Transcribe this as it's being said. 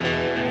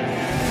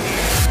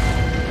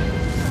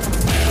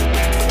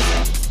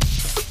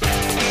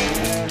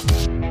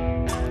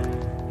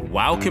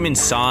Welcome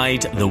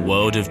inside the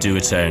world of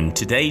Duotone.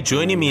 Today,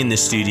 joining me in the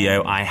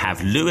studio, I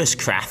have Lewis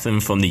Crathern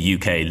from the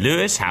UK.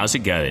 Lewis, how's it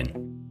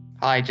going?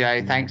 Hi,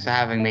 Joe. Thanks for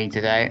having me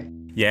today.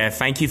 Yeah,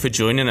 thank you for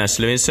joining us,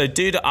 Lewis. So,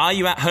 dude, are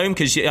you at home?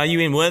 Are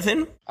you in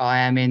Worthing? I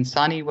am in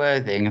sunny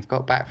Worthing. I've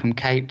got back from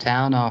Cape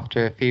Town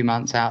after a few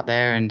months out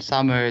there, and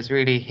summer has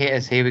really hit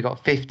us here. We've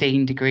got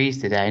 15 degrees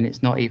today, and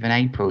it's not even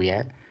April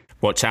yet.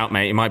 Watch out,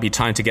 mate. It might be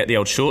time to get the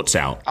old shorts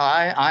out.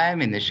 I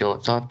am in the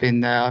shorts. I've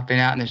been out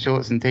in the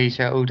shorts and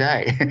t-shirt all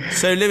day.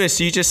 So, Lewis,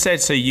 you just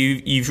said,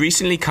 you've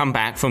recently come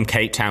back from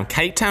Cape Town.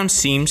 Cape Town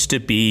seems to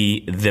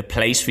be the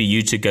place for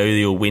you to go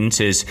your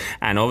winters.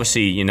 And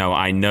obviously,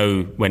 I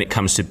know when it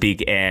comes to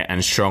big air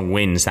and strong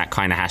winds, that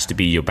kind of has to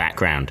be your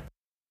background.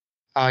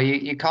 Oh,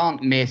 you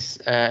can't miss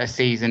a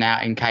season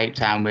out in Cape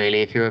Town,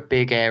 really. If you're a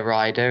big air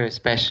rider,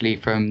 especially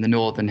from the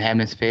Northern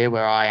Hemisphere,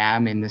 where I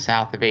am in the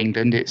south of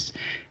England, it's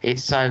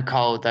so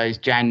cold those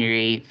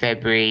January,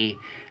 February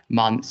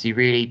months. You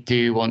really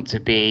do want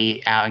to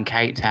be out in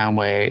Cape Town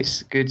where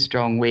it's good,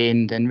 strong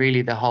wind, and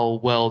really the whole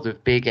world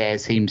of big air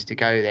seems to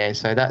go there.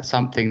 So that's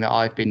something that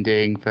I've been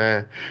doing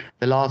for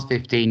the last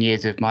 15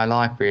 years of my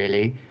life,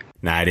 really.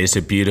 Now, it is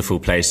a beautiful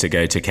place to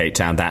go to Cape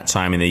Town that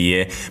time of the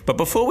year. But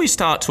before we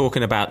start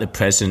talking about the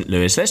present,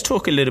 Lewis, let's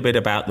talk a little bit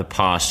about the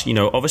past.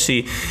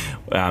 Obviously,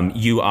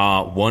 you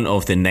are one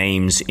of the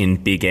names in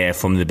big air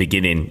from the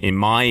beginning. In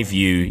my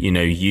view,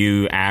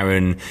 you,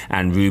 Aaron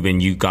and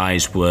Ruben, you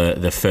guys were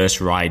the first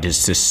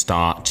riders to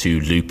start to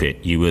loop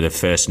it. You were the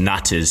first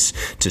nutters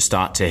to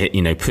start to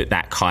hit, put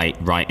that kite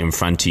right in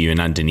front of you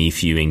and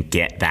underneath you and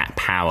get that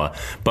power.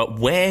 But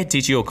where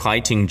did your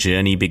kiting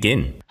journey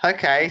begin?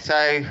 Okay,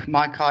 so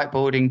my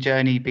kiteboarding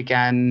journey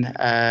began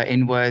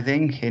in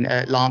Worthing,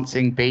 at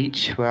Lancing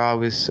Beach, where I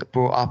was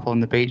brought up on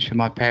the beach with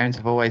my parents.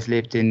 I've always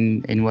lived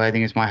in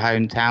Worthing as my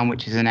hometown,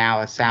 which is an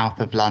hour south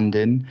of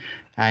London.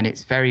 And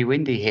it's very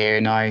windy here,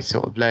 and I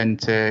sort of learned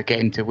to get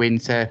into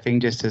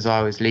windsurfing just as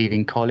I was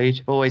leaving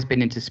college. I've always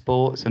been into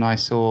sports, and I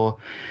saw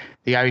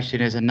the ocean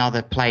as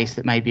another place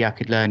that maybe I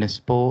could learn a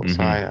sport. Mm-hmm.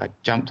 So I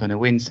jumped on a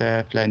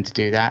windsurf, learned to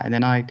do that. And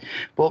then I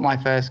bought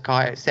my first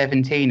kite at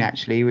 17,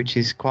 actually, which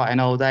is quite an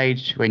old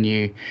age when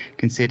you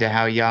consider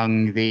how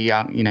young the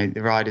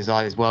riders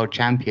are. There's world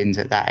champions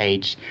at that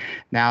age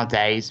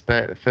nowadays.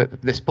 But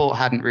the sport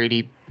hadn't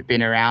really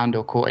been around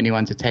or caught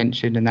anyone's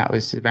attention. And that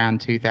was around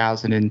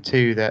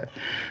 2002 that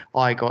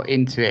I got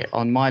into it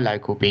on my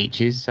local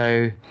beaches.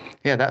 So,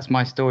 yeah, that's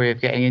my story of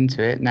getting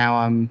into it. Now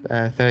I'm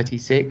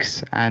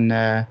 36 and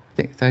I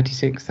think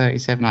 36,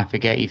 37.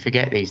 You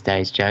forget these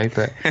days, Joe.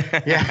 But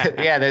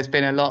yeah, there's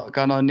been a lot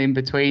gone on in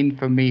between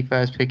from me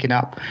first picking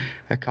up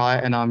a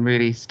kite, and I'm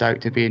really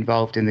stoked to be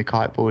involved in the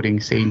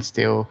kiteboarding scene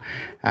still.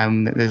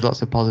 There's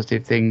lots of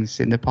positive things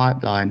in the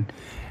pipeline.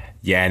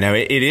 Yeah, no,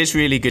 it is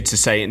really good to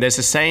say. There's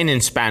a saying in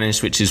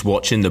Spanish which is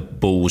watching the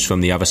balls from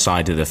the other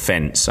side of the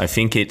fence. I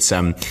think it's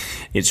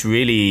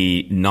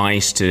really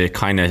nice to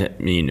kind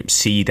of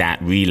see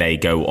that relay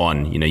go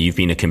on. You've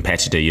been a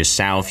competitor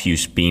yourself.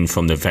 You've been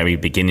from the very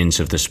beginnings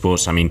of the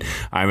sports. I mean,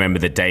 I remember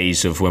the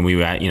days of when we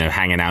were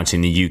hanging out in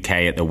the UK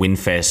at the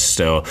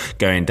Windfest, or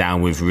going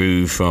down with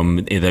Rue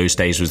from those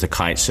days was the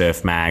Kite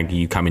Surf Mag.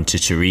 You come into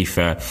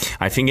Tarifa.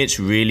 I think it's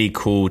really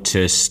cool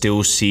to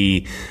still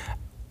see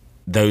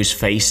those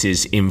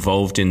faces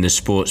involved in the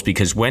sports,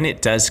 because when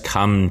it does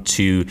come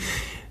to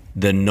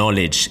the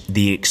knowledge,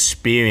 the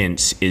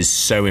experience is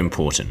so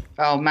important.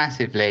 Oh,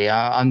 massively.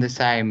 I'm the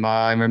same.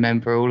 I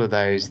remember all of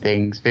those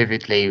things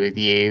vividly with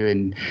you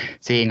and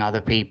seeing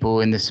other people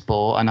in the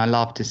sport. And I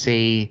love to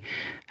see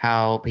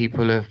how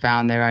people have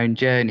found their own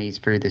journeys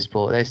through the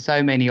sport. There's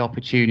so many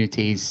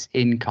opportunities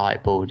in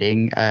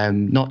kiteboarding,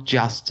 not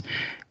just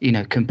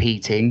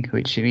competing,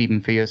 which even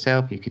for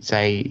yourself, you could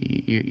say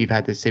you've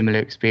had a similar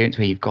experience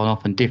where you've gone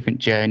off on different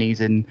journeys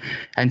and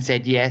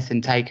said yes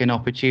and taken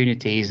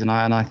opportunities. And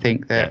I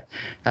think that's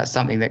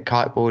something that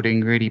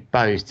kiteboarding really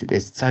boasts.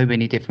 There's so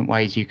many different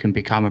ways you can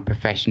become a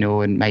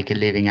professional and make a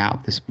living out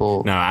of the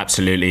sport. No,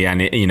 absolutely.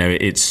 And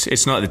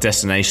it's not the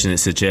destination,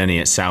 it's the journey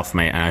itself,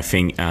 mate. And I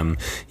think,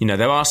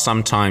 there are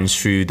sometimes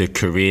through the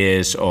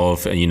careers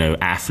of,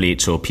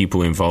 athletes or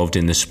people involved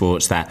in the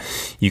sports that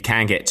you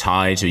can get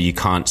tired or you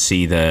can't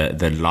see the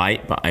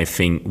light, but I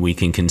think we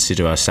can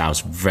consider ourselves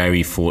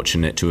very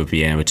fortunate to have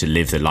been able to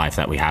live the life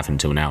that we have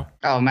until now.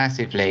 Oh,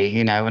 massively.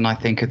 When I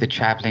think of the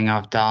traveling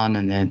I've done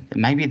and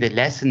maybe the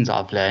lessons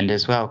I've learned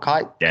as well.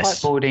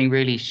 Kiteboarding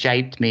really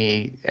shaped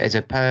me as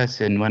a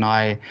person. When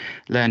I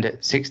learned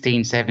at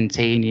 16,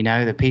 17,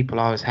 the people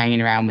I was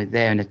hanging around with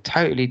there, and are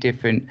totally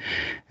different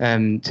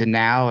to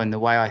now, and the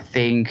way I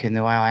think and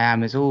the way I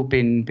am has all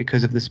been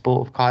because of the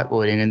sport of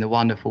kiteboarding and the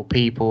wonderful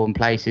people and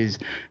places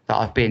that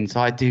I've been. So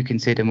I do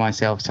consider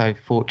myself so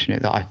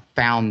fortunate that I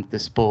found the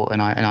sport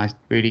and I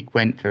really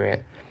went for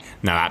it.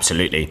 No,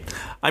 absolutely.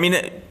 I mean,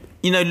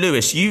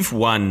 Lewis, you've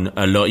won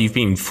a lot. You've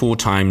been 4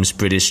 times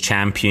British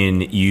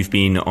champion. You've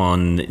been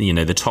on,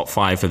 the top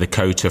 5 of the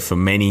Kota for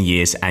many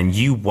years, and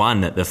you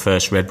won at the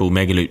first Red Bull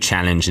Megaloop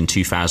Challenge in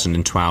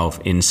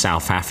 2012 in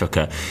South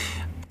Africa.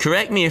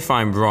 Correct me if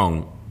I'm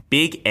wrong,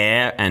 big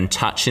air and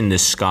touching the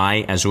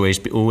sky has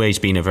always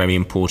been a very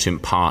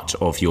important part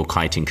of your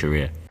kiting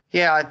career?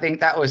 Yeah, I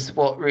think that was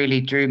what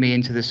really drew me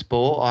into the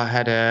sport. I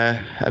had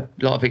a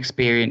lot of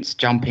experience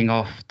jumping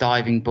off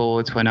diving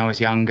boards when I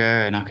was younger,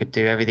 and I could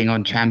do everything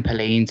on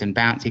trampolines and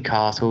bouncy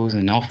castles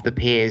and off the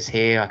piers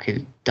here. I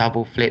could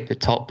double flip the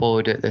top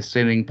board at the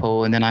swimming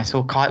pool. And then I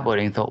saw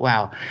kiteboarding and thought,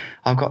 wow,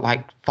 I've got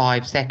like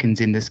 5 seconds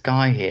in the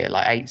sky here,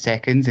 like 8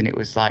 seconds. And it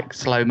was like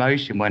slow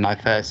motion when I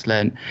first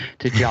learned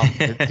to jump,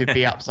 to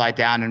be upside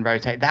down and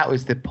rotate. That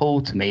was the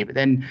pull to me. But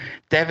then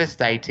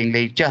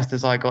devastatingly, just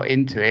as I got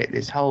into it,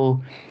 this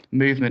whole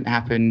movement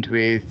happened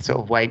with sort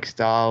of wake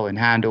style and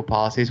handle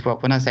passes. Well,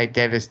 when I say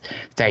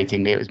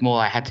devastatingly, it was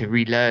more I had to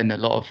relearn a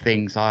lot of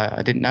things.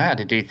 I didn't know how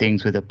to do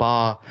things with a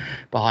bar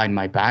behind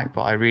my back,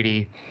 but I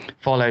really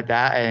followed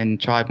that and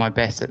tried my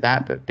best at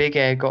that. But big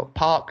air got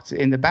parked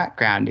in the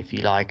background, if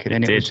you like,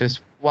 and it was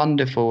just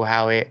wonderful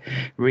how it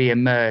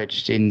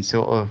re-emerged in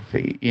sort of,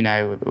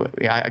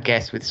 I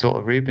guess with sort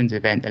of Ruben's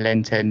event, the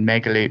Lenten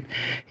Megaloop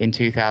in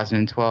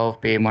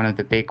 2012 being one of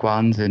the big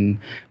ones, and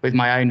with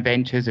my own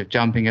ventures of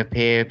jumping a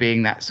pier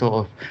being that sort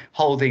of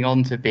holding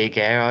on to big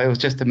air. It was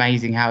just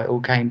amazing how it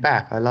all came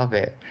back. I love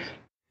it.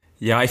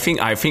 Yeah, I think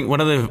one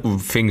of the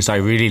things I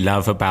really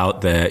love about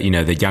the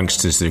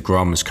youngsters, the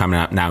Groms coming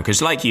up now,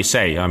 because like you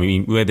say, I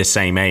mean, we're the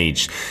same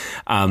age.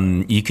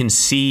 You can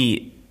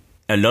see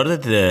a lot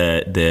of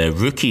the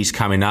rookies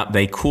coming up,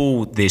 they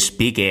call this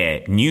big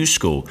air new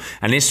school.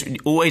 And this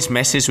always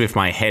messes with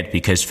my head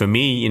because for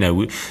me,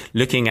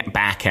 looking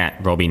back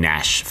at Robbie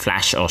Nash,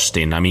 Flash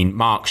Austin, I mean,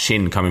 Mark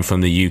Shin coming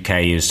from the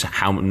UK is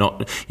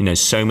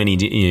so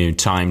many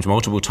times,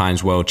 multiple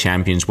times world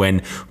champions,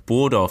 when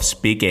board offs,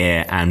 big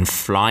air and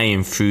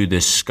flying through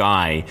the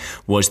sky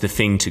was the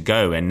thing to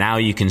go. And now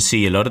you can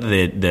see a lot of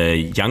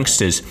the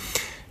youngsters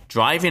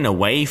driving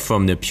away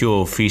from the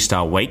pure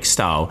freestyle wake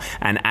style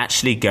and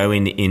actually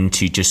going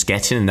into just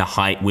getting the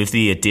height with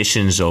the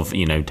additions of,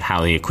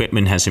 how the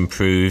equipment has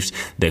improved,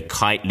 the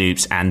kite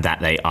loops, and that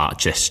they are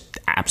just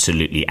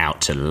absolutely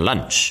out to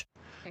lunch.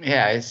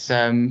 Yeah,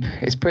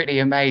 it's pretty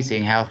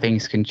amazing how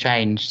things can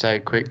change so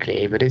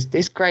quickly. But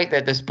it's great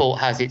that the sport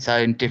has its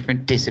own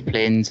different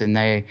disciplines, and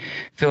they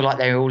feel like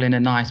they're all in a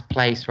nice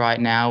place right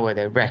now where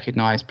they're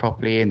recognised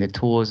properly and the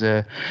tours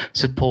are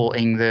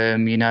supporting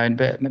them.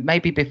 But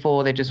maybe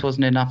before there just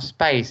wasn't enough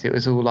space. It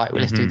was all like, well,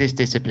 let's do this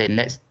discipline,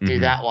 let's do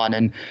that one,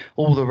 and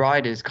all the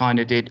riders kind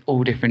of did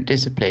all different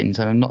disciplines.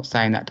 And I'm not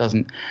saying that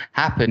doesn't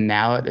happen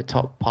now at the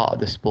top part of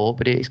the sport,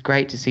 but it's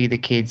great to see the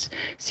kids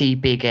see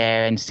big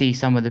air and see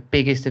some of the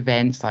biggest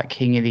events like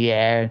King of the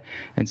Air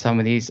and some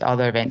of these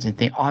other events and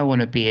think, I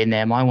want to be in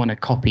them, I want to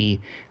copy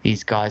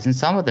these guys. And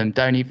some of them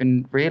don't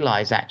even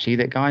realize actually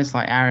that guys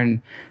like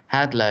Aaron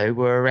Hadlow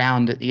were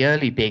around at the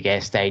early big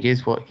air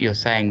stages, what you're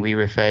saying we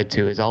referred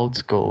to as old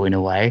school in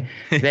a way,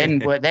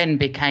 then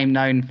became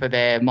known for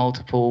their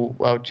multiple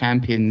world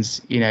champions,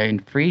 in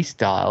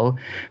freestyle,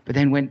 but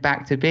then went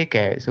back to big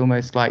air. It's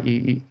almost like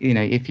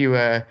if you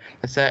were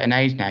a certain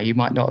age now, you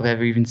might not have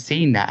ever even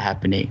seen that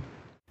happening.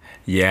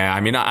 Yeah, I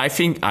mean, I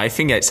think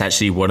it's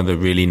actually one of the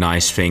really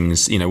nice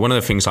things. One of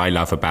the things I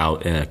love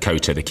about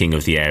Kota, the King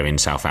of the Air in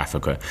South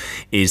Africa,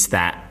 is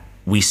that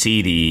we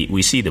see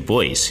the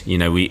boys.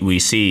 We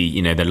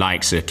see the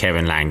likes of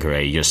Kevin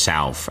Langray,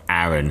 yourself,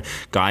 Aaron,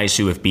 guys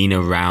who have been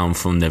around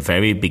from the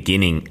very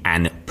beginning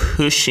and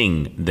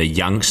pushing the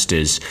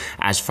youngsters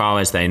as far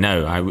as they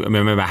know. I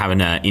remember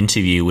having an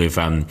interview with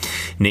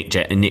Nick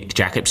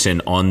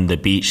Jacobson on the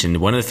beach, and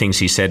one of the things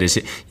he said is,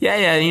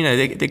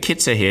 the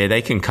kids are here,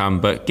 they can come,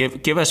 but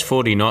give us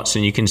 40 knots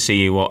and you can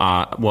see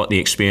what the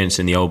experience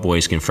and the old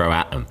boys can throw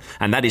at them.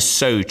 And that is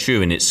so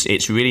true, and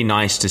it's really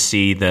nice to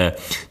see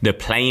the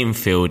playing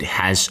field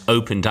has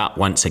opened up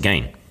once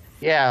again.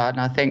 Yeah, and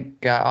I think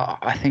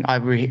I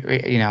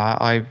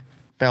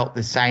felt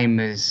the same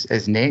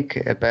as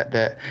Nick, but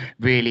that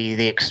really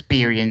the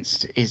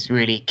experience is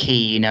really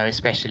key,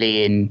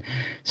 especially in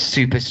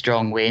super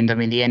strong wind. I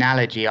mean, the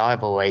analogy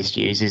I've always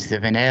used is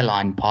of an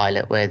airline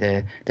pilot where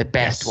the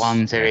best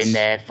ones are in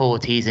their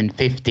 40s and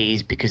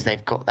 50s because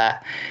they've got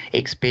that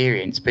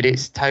experience. But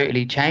it's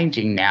totally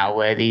changing now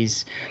where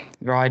these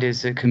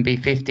riders that can be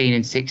 15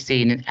 and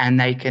 16 and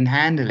they can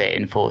handle it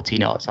in 40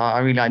 knots. I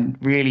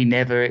really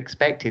never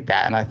expected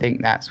that. And I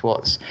think that's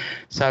what's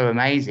so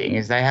amazing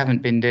is they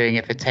haven't been doing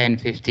it for 10,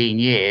 15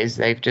 years.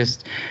 They've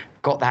just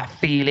got that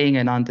feeling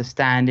and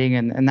understanding,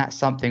 and that's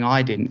something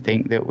I didn't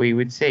think that we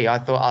would see. I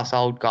thought us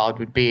old guard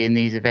would be in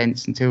these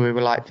events until we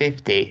were like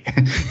 50.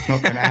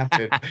 Not going to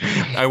happen.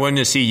 I want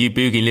to see you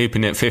boogie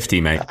looping at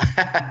 50, mate.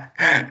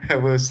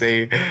 We'll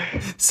see.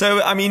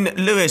 So, I mean,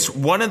 Lewis,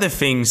 one of the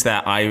things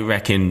that I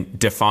reckon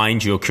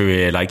defined your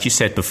career, like you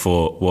said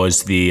before,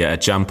 was the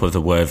jump of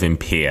the Worthing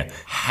Pier.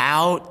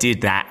 How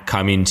did that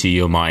come into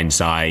your mind's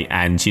eye?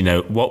 And,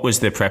 what was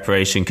the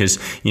preparation? Because,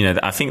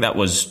 I think that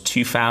was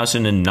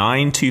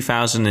 2009,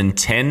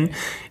 2010.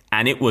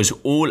 and it was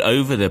all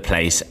over the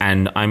place.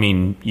 And I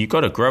mean, you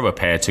got to grow a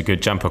pair to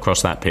good jump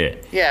across that pier.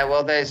 Yeah,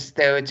 well,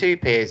 there were two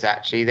piers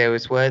actually. There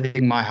was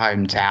Worthing, my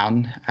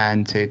hometown,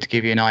 and to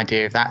give you an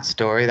idea of that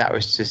story, that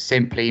was just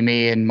simply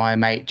me and my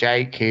mate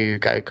Jake, who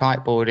go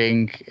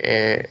kiteboarding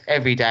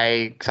every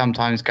day.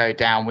 Sometimes go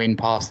downwind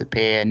past the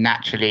pier, and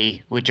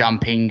naturally were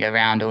jumping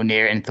around or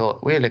near it, and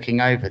thought, we're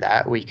looking over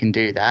that, we can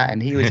do that.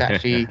 And he was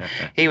actually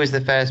he was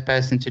the first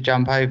person to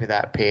jump over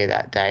that pier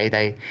that day.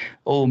 They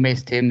all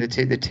missed him. The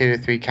two or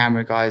three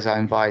camera guys I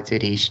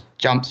invited, he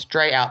jumped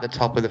straight out the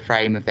top of the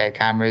frame of their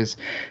cameras.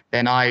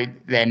 Then I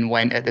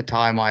went at the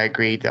time I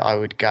agreed that I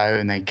would go,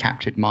 and they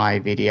captured my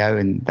video,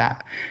 and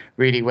that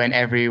really went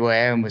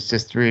everywhere and was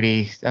just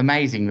really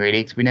amazing,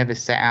 really, because we never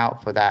set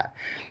out for that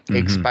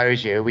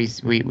exposure. We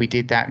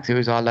did that because it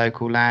was our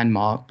local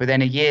landmark. But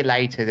then a year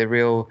later, the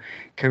real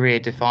career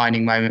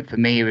defining moment for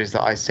me was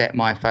that I set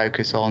my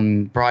focus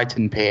on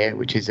Brighton Pier,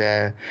 which is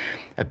a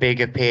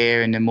bigger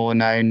pier in a more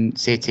known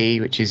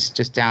city, which is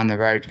just down the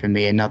road from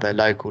me, another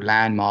local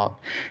landmark.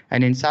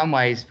 And in some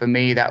ways, for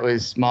me, that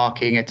was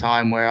marking a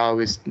time where I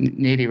was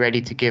nearly ready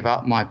to give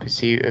up my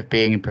pursuit of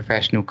being a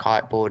professional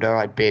kiteboarder.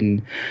 I'd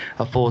been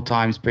a 4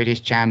 times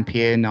British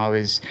champion. I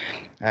was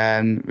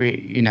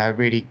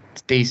really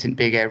decent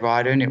big air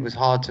rider, and it was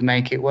hard to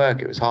make it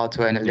work. It was hard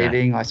to earn a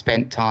living. I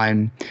spent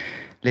time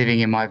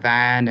living in my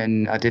van,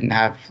 and I didn't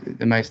have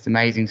the most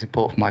amazing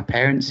support from my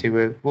parents, who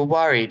were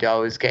worried I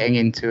was getting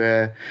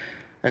into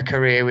a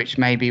career which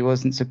maybe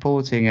wasn't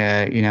supporting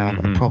a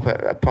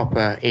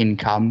proper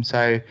income.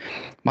 So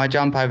my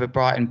jump over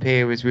Brighton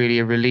Pier was really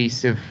a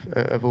release of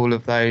all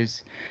of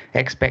those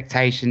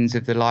expectations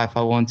of the life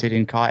I wanted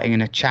in kiting,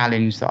 and a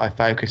challenge that I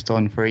focused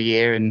on for a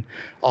year. And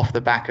off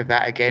the back of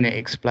that, again, it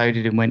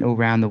exploded and went all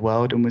around the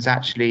world, and was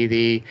actually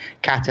the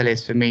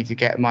catalyst for me to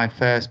get my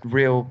first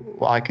real,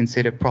 what I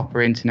consider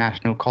proper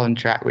international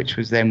contract, which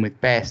was then with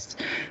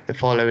Best the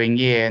following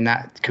year. And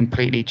that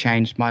completely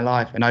changed my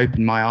life and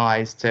opened my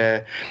eyes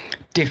to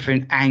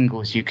different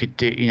angles you could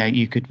do,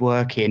 you could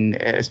work in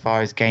as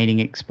far as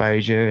gaining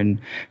exposure and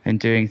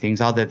doing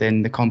things other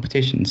than the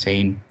competition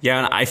scene. Yeah,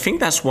 and I think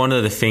that's one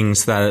of the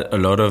things that a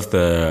lot of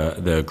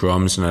the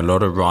Groms and a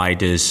lot of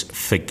riders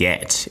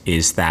forget,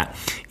 is that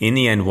in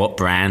the end, what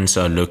brands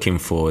are looking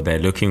for, they're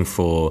looking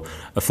for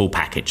a full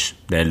package.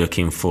 They're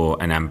looking for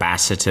an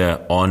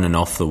ambassador on and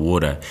off the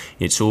water.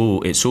 It's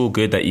all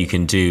good that you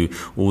can do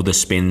all the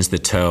spins, the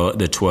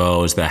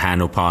twirls, the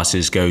handle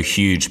passes, go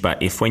huge.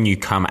 But if when you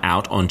come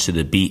out onto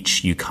the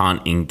beach, you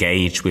can't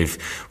engage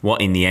with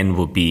what in the end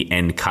will be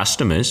end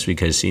customers,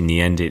 because in the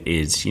end it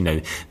is,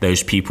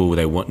 those people,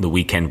 they want the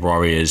weekend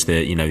warriors,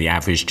 the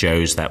average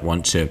Joes that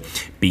want to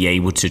be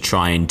able to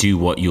try and do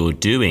what you're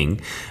doing,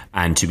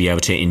 and to be able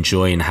to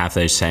enjoy and have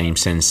those same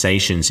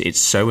sensations. It's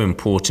so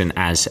important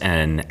as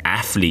an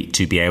athlete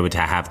to be able to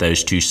have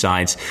those two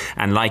sides.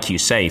 And like you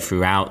say,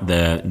 throughout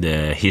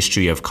the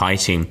history of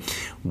kiting,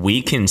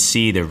 we can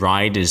see the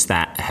riders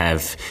that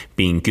have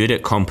been good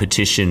at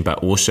competition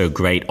but also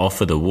great off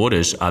of the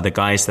waters are the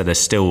guys that are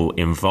still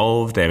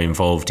involved. They're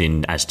involved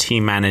in as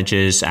team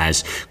managers,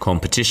 as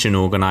competition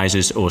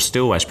organizers, or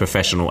still as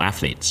professional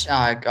athletes.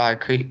 I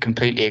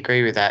completely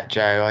agree with that,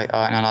 Joe.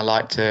 I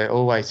like to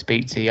always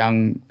speak to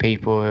young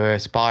people who are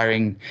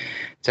aspiring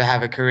to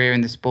have a career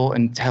in the sport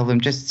and tell them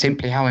just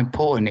simply how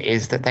important it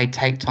is that they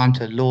take time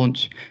to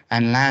launch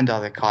and land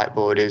other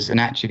kiteboarders, and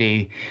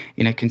actually,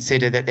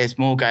 consider that there's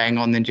more going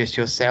on than just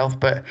yourself.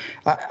 But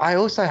I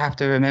also have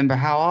to remember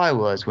how I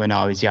was when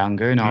I was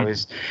younger, and I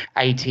was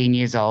 18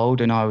 years old,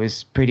 and I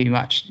was pretty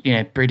much,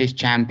 British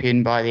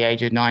champion by the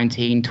age of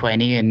 19,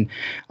 20, and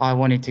I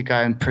wanted to go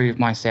and prove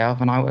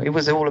myself, and it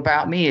was all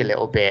about me a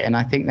little bit. And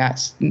I think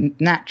that's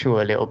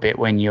natural a little bit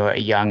when you're at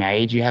a young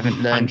age. You haven't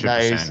learned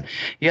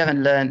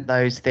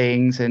 100%. those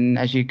things, and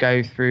as you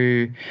go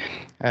through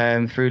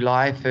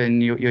life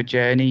and your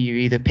journey, you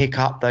either pick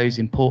up those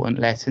important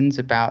lessons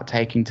about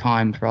taking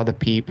time for other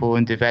people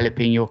and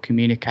developing your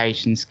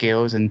communication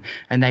skills, and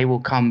they will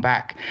come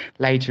back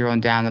later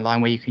on down the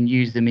line where you can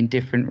use them in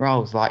different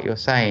roles, like you're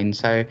saying.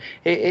 So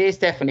it is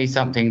definitely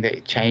something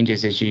that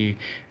changes as you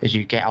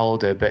get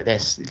older, but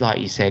there's, like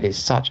you said, it's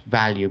such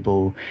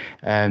valuable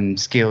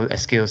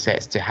skill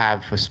sets to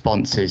have for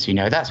sponsors.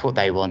 That's what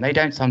they want. They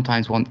don't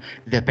sometimes want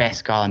the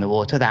best guy on the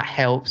water. That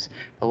helps,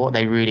 but what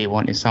they really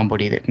want is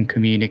somebody that can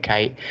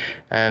communicate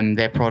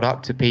their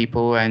product to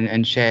people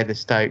and share the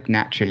stoke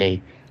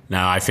naturally.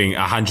 No, I think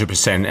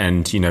 100%.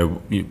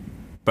 And,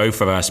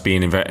 both of us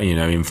being,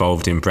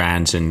 involved in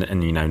brands and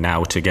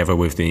now together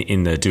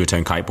in the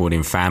Duotone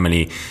kiteboarding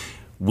family,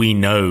 we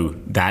know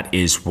that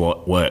is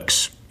what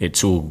works.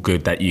 It's all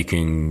good that you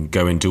can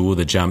go and do all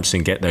the jumps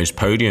and get those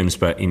podiums,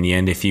 but in the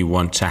end, if you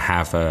want to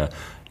have a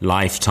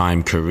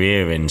lifetime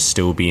career and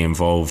still be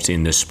involved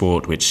in the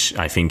sport, which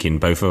I think in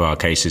both of our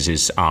cases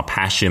is our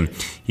passion,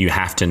 you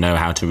have to know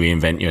how to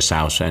reinvent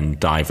yourself and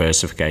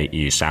diversify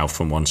yourself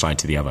from one side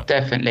to the other.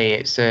 Definitely.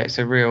 It's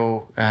a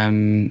real,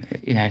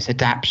 it's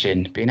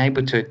adaptation, being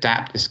able to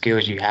adapt the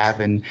skills you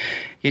have. And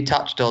you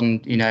touched on,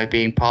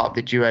 being part of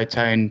the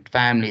Duotone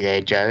family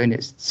there, Joe, and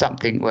it's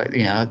something where,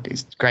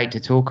 it's great to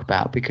talk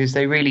about because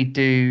they really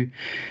do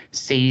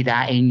see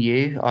that in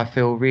you. I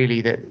feel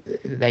really that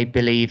they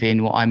believe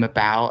in what I'm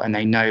about and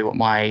they know what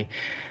my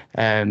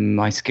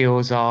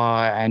skills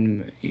are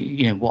and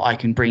what I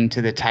can bring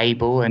to the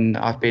table. And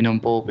I've been on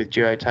board with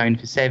Duotone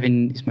for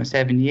it's my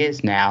 7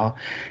 years now,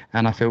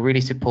 and I feel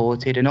really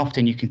supported. And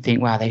often you can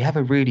think, wow, they have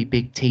a really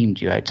big team,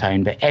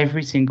 Duotone, but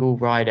every single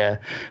rider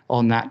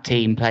on that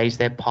team plays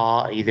their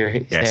part. Either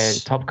it's their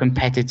top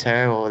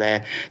competitor or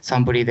they're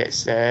somebody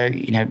that's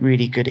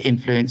really good at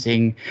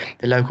influencing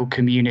the local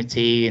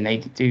community, and they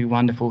do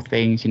wonderful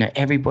things.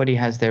 Everybody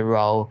has their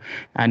role,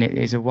 and it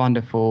is a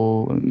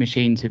wonderful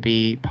machine to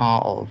be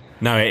part of.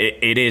 No,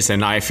 it is.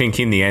 And I think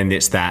in the end,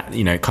 it's that,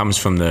 it comes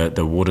from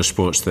the water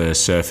sports, the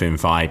surfing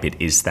vibe. It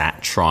is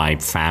that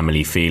tribe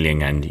family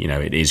feeling. And,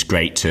 it is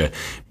great to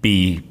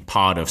be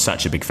part of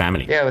such a big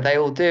family. Yeah, well, they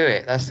all do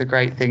it. That's the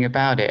great thing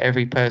about it.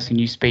 Every person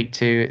you speak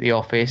to at the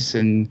office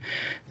and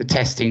the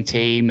testing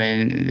team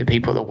and the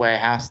people at the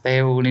warehouse,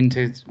 they're all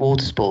into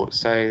water sports.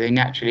 So they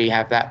naturally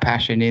have that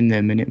passion in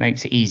them, and it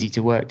makes it easy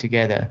to work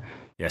together.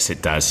 Yes,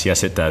 it does.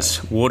 Yes, it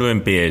does. Water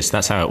and beers.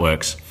 That's how it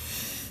works.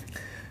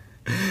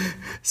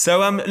 So,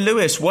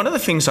 Lewis, one of the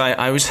things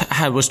I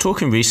was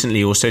talking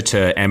recently also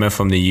to Emma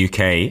from the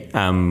UK,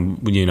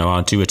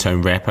 our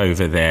Duotone rep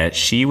over there.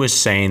 She was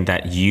saying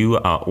that you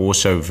are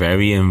also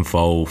very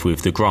involved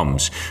with the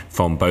Groms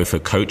from both a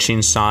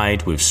coaching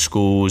side with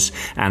schools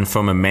and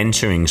from a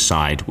mentoring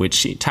side,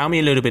 tell me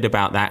a little bit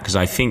about that, because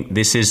I think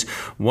this is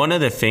one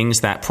of the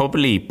things that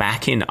probably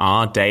back in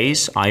our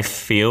days, I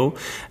feel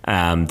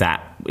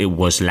that it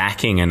was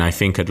lacking, and I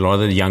think a lot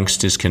of the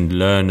youngsters can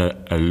learn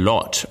a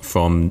lot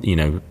from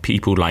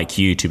people like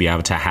you to be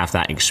able to have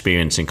that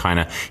experience and kind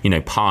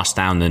of pass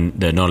down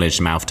the knowledge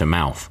mouth to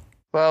mouth.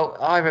 Well,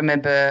 I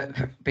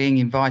remember being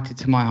invited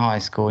to my high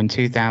school in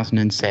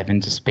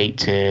 2007 to speak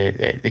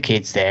to the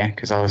kids there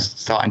because I was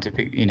starting to,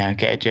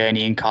 get a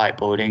journey in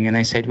kiteboarding. And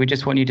they said, we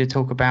just want you to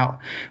talk about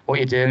what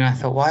you're doing. And I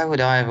thought, why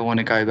would I ever want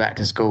to go back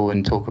to school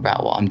and talk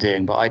about what I'm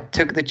doing? But I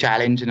took the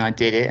challenge and I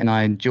did it, and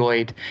I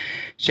enjoyed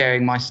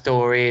sharing my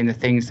story and the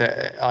things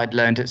that I'd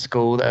learned at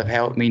school that have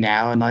helped me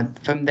now. And I,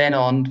 from then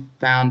on,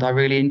 found I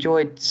really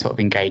enjoyed sort of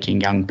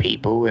engaging young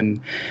people.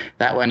 And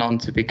that went on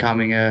to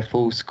becoming a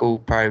full school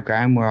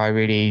program where I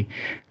really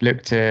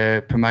look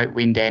to promote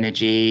wind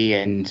energy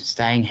and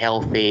staying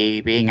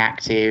healthy, being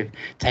active,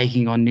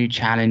 taking on new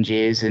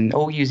challenges, and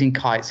all using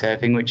kite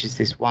surfing, which is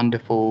this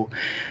wonderful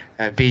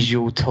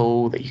visual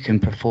tool that you can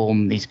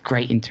perform these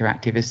great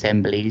interactive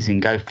assemblies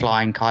and go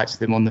flying kites with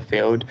them on the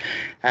field.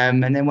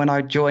 And then when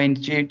I joined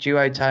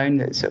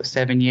Duotone sort of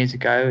 7 years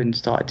ago and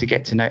started to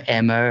get to know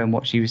Emma and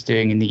what she was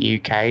doing in the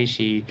UK,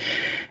 she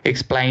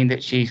explained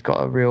that she's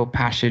got a real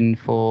passion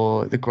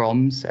for the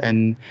Groms.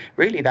 And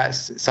really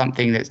that's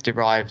something that's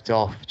derived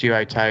off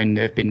Duotone.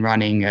 They've been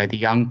running the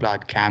young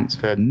blood camps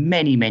for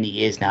many, many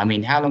years now. I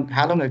mean, how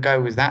long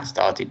ago was that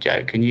started,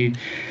 Joe? Can you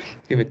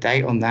give a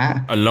date on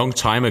that? A long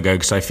time ago,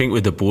 because I think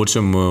with the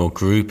Baltimore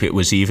group, it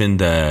was even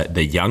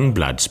the young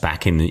bloods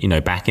back in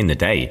the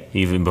day,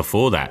 even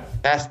before that.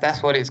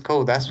 That's what it's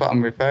called. That's what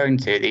I'm referring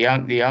to. The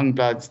young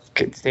bloods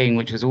thing,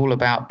 which was all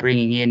about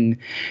bringing in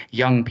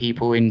young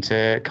people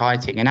into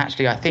kiting. And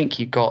actually, I think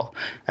you got,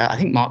 I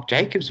think Mark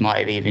Jacobs might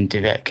have even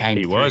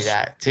came through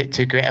that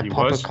to get a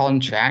proper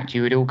contract.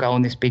 You would all go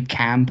on this big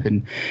camp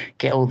and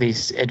get all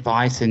this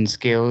advice and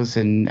skills,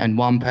 and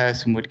one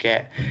person would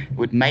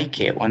make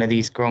it. One of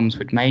these Groms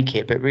would make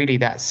it. But really,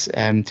 that's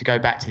to go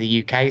back to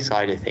the UK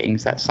side of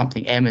things. That's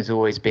something Emma's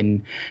always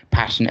been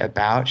passionate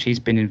about. She's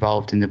been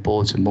involved in the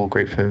Baltimore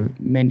group for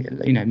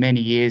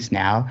many years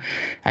now,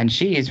 and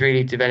she has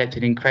really developed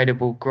an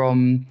incredible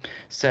Grom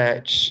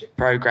search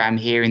program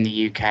here in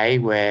the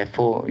UK, where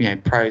for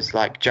pros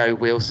like Joe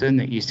Wilson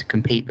that used to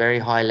compete very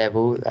high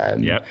level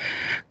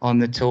on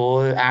the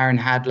tour, Aaron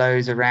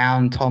Hadlow's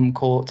around, Tom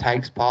Court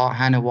takes part,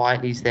 Hannah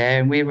Whiteley's there,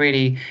 and we're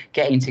really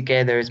getting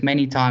together as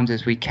many times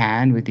as we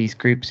can with these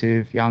groups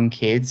of young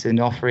kids and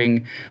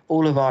offering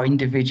all of our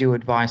individual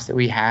advice that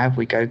we have.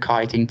 We go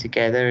kiting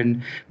together,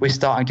 and we're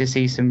starting to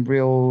see some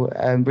real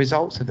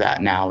results of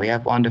that now. We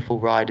have wonderful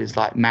riders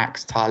like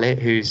Max Tullett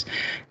who's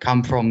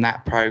come from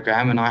that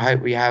program, and I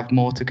hope we have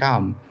more to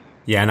come.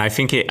 Yeah, and I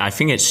think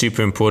it's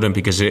super important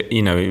because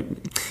in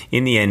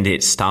the end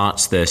it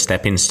starts the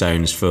stepping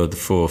stones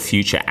for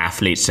future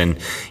athletes, and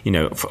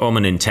from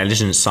an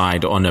intelligence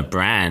side on a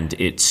brand,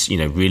 it's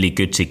really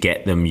good to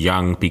get them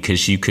young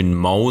because you can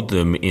mold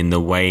them in the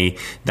way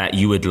that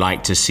you would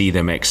like to see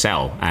them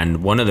excel.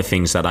 And one of the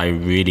things that I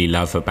really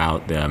love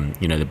about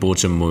the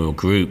Baltimore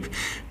group,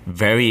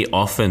 very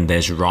often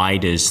there's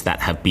riders that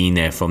have been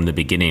there from the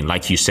beginning.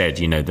 Like you said,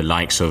 the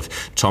likes of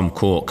Tom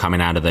Court coming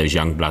out of those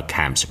young blood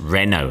camps.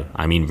 Renault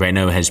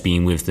has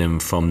been with them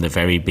from the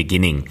very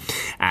beginning.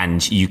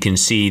 And you can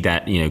see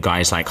that,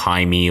 guys like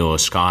Jaime or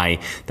Sky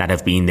that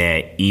have been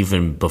there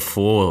even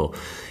before.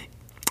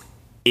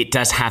 It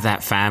does have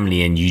that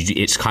family, and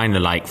it's kind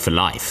of like for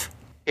life.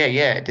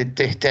 Yeah,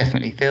 it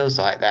definitely feels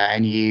like that.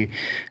 And you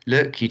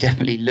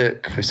definitely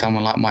look for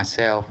someone like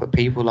myself, for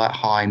people like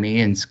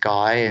Jaime and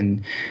Sky,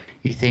 and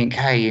you think,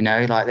 hey,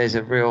 like there's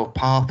a real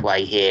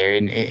pathway here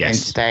in Yes.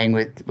 staying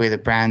with a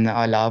brand that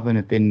I love and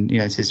have been,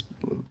 this is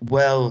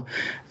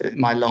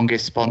my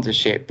longest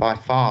sponsorship by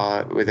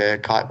far with a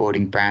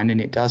kiteboarding brand, and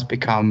it does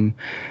become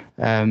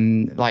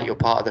like you're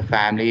part of the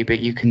family, but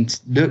you can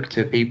look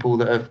to people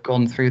that have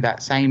gone through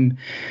that same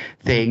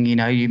thing.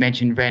 You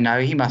mentioned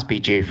Renault. He must be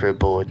due for a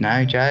board,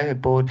 no, Joe? A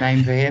board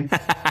name for him?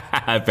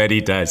 I bet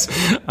he does.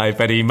 I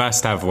bet he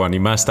must have one. He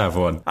must have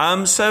one.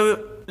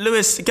 So,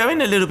 Lewis,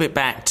 going a little bit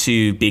back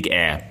to Big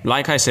Air,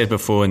 like I said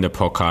before in the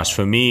podcast,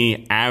 for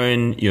me,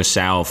 Aaron,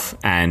 yourself,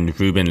 and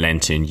Ruben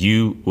Lenton,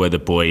 you were the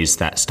boys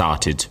that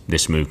started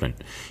this movement.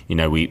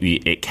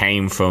 It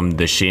came from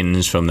the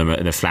Shins, from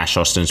the Flash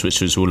Austins,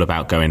 which was all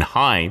about going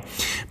high,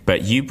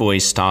 but you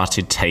boys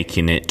started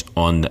taking it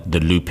on the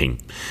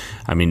looping.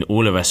 I mean,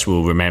 all of us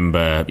will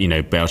remember,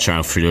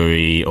 Bertrand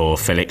Fleury or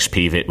Felix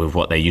Pivet with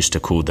what they used to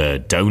call the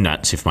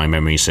donuts, if my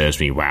memory serves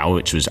me well,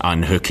 which was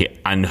unhooking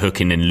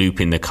and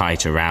looping the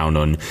kite around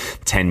on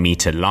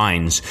 10-meter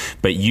lines.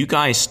 But you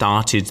guys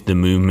started the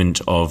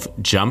movement of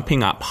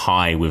jumping up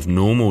high with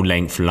normal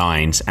length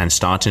lines and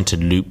starting to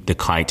loop the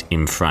kite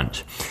in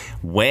front.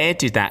 Where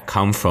did that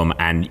come from?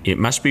 And it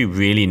must be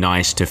really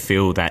nice to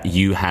feel that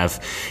you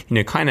have,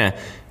 kind of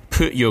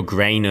put your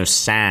grain of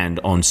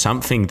sand on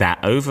something that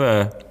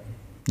over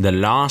the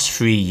last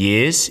 3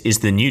 years is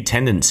the new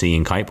tendency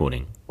in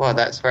kiteboarding. Well,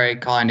 that's very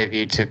kind of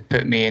you to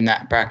put me in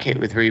that bracket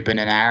with Ruben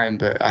and Aaron.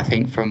 But I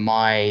think from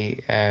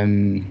my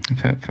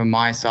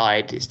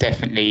side, it's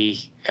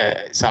definitely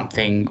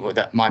something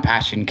that my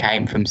passion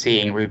came from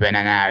seeing Ruben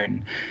and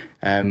Aaron.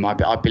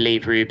 I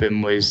believe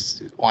Ruben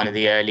was one of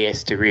the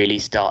earliest to really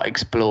start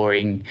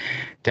exploring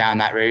down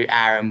that route.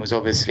 Aaron was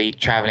obviously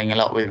traveling a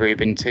lot with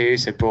Ruben too,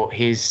 so brought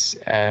his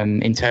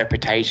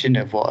interpretation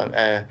of what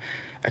a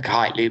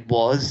kite loop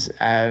was.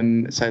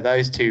 So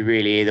those two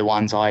really are the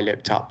ones I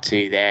looked up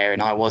to there,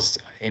 and I was,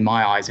 in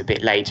my eyes, a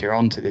bit later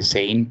onto the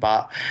scene,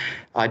 but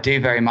I do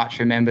very much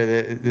remember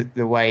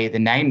the way the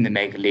name, the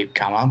Mega Loop,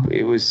 come up.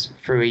 It was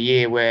through a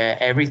year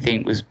where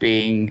everything was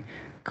being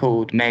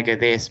called Mega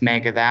this,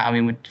 Mega that. I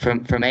mean,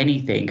 from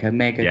anything, a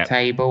Mega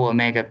table, a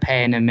Mega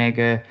pen, a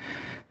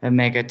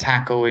Mega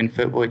tackle in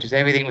football, just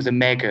everything was a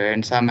Mega,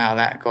 and somehow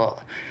that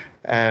got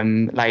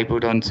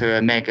labelled onto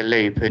a Mega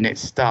Loop, and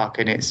it's stuck,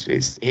 and it's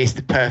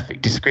the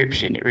perfect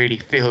description. It really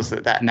feels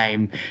that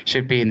name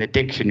should be in the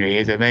dictionary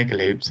as a Mega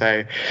Loop.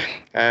 So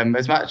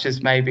as much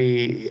as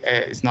maybe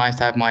it's nice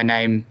to have my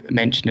name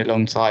mentioned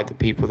alongside the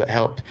people that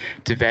helped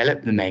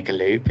develop the Mega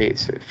Loop,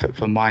 it's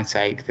for my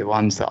sake, the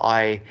ones that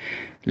I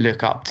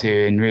look up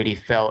to and really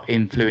felt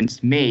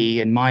influenced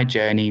me and my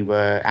journey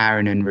were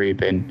Aaron and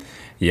Ruben.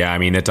 Yeah, I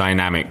mean, a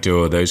dynamic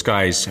duo. Those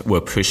guys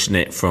were pushing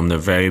it from the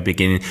very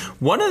beginning.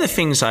 One of the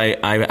things I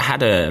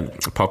had a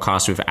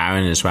podcast with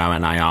Aaron as well,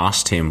 and I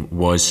asked him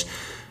was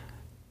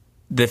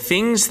the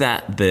things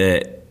that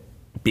the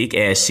Big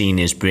Air scene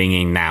is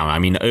bringing now. I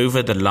mean,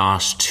 over the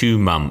last 2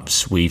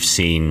 months, we've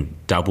seen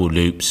double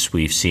loops.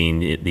 We've seen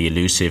the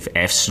elusive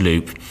F's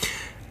loop.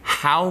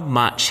 How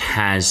much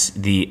has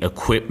the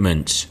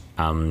equipment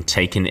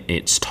taken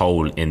its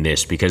toll in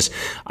this? Because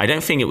I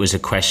don't think it was a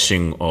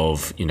question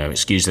of,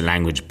 excuse the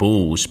language,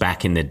 balls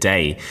back in the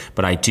day,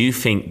 but I do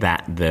think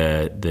that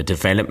the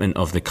development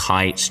of the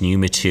kites, new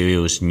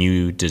materials,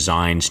 new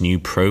designs, new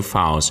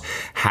profiles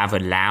have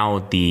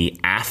allowed the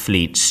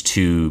athletes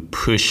to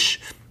push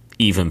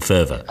even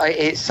further.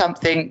 It's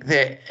something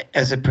that,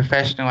 as a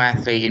professional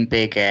athlete in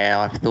Big Air,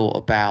 I've thought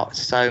about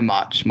so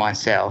much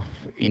myself.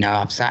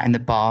 I've sat in the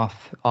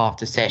bath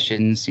after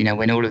sessions,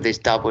 when all of this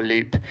double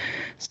loop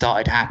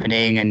started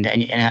happening, and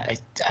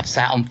I've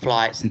sat on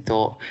flights and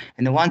thought,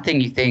 and the one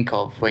thing you think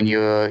of when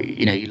you're,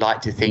 you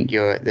like to think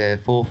you're at the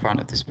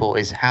forefront of the sport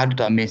is, how did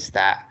I miss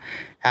that?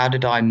 How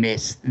did I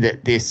miss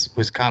that this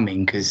was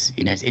coming? Because,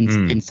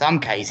 in some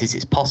cases,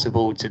 it's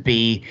possible to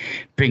be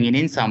bringing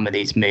in some of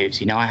these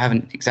moves. I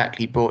haven't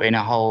exactly brought in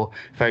a whole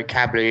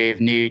vocabulary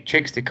of new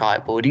tricks to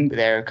kiteboarding, but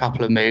there are a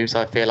couple of moves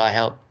I feel I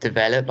helped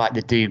develop, like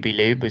the doobie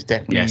loop was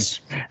definitely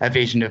a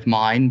vision of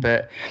mine.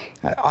 But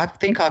I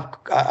think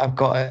I've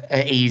got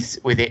at ease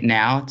with it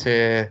now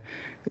to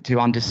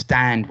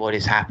understand what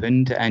has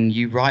happened, and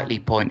you rightly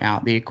point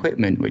out the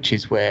equipment, which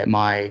is where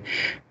my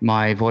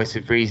voice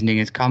of reasoning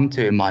has come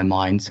to in my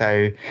mind.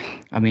 So,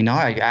 I mean,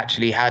 I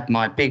actually had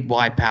my big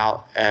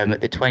wipeout at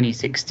the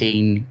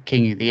 2016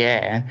 King of the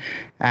Air,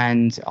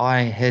 and I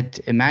had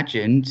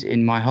imagined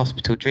in my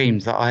hospital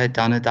dreams that I had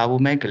done a double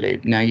Mega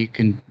Loop. Now, you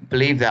can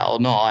believe that or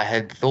not, I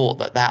had thought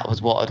that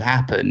was what had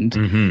happened.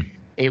 Mm-hmm.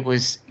 It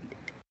was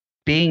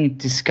being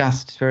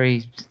discussed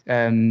very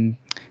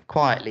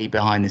quietly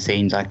behind the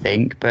scenes, I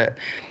think, but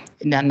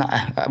then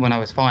when I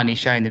was finally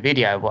shown the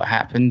video of what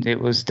happened, it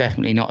was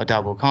definitely not a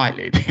double kite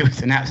loop. It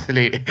was an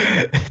absolute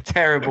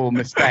terrible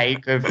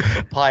mistake of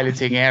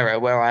piloting error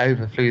where I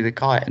overflew the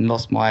kite and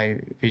lost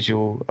my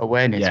visual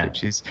awareness,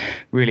 which has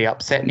really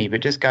upset me.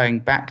 But just going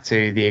back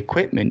to the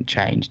equipment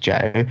change,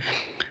 Joe,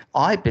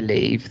 I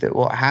believe that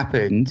what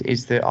happened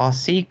is that our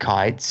sea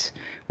kites,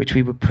 which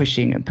we were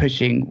pushing and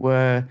pushing,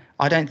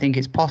 I don't think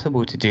it's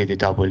possible to do the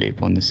double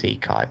loop on the sea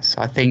kites.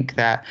 I think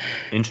that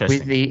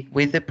with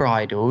the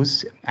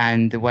bridles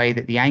and the way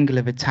that the angle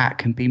of attack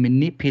can be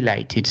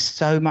manipulated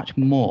so much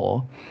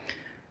more,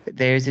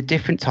 there is a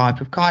different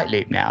type of kite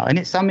loop now, and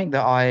it's something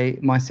that I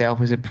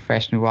myself as a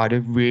professional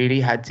rider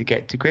really had to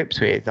get to grips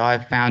with.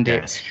 I've found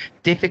it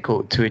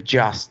difficult to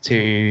adjust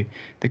to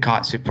the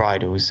kites with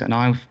bridles, and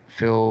I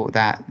feel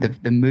that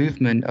the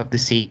movement of the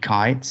sea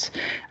kites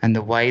and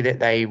the way that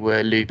they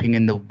were looping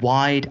and the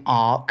wide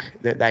arc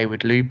that they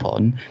would loop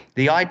on,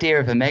 the idea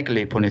of a mega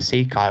loop on a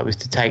sea kite was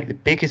to take the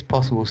biggest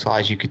possible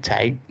size you could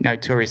take,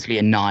 notoriously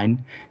a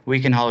 9. We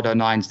can hold our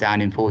 9s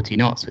down in 40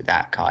 knots with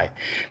that kite,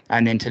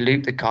 and then to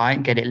loop the kite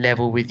and get it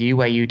level with you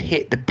where you'd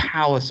hit the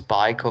power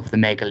spike of the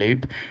mega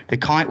loop, the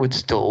kite would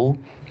stall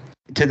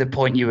to the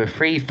point you were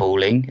free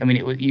falling. I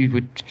mean, you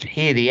would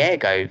hear the air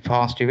go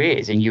past your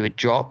ears and you would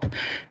drop,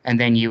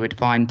 and then you would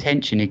find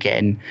tension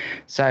again.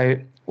 So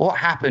what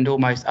happened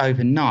almost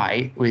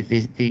overnight with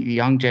the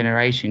young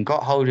generation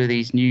got hold of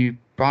these new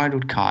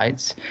bridled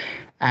kites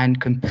and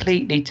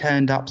completely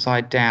turned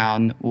upside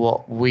down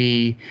what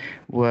we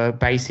were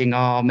basing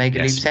our mega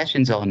loop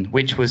sessions on,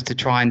 which was to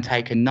try and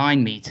take a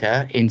 9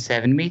 meter in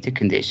 7 meter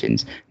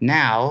conditions.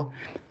 Now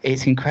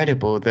it's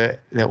incredible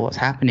that what's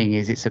happening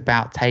is it's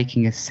about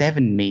taking a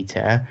 7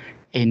 meter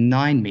in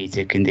 9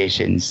 meter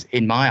conditions.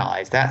 In my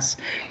eyes, that's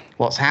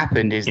what's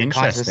happened. Is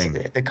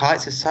the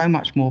kites are so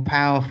much more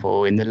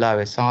powerful in the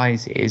lower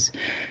sizes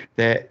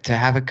that to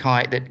have a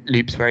kite that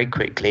loops very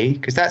quickly,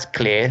 because that's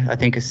clear. I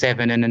think a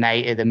 7 and an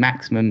 8 are the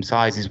maximum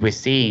sizes we're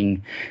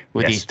seeing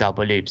with these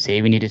double loops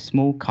here. We need a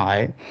small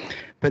kite.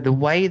 But the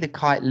way the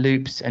kite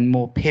loops and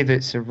more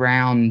pivots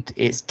around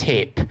its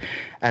tip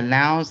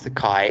allows the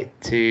kite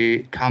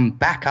to come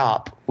back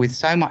up with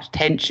so much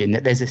tension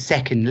that there's a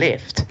second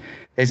lift.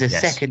 There's a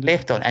second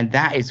lift on, and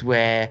that is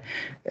where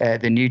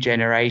the new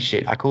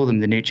generation, I call them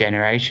the new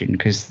generation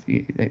because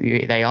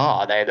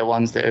they're the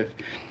ones that have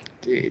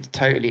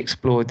totally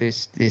explored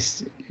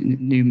this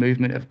new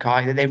movement of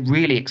kite. They're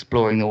really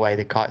exploring the way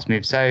the kites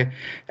move. So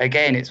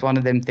again, it's one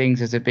of them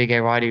things as a big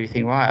air rider, you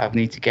think, right, I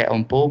need to get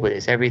on board with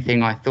this.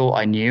 Everything I thought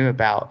I knew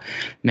about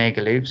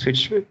mega loops,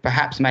 which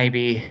perhaps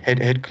maybe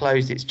had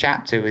closed its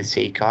chapter with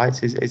sea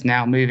kites, is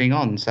now moving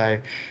on.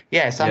 So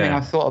something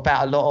I've thought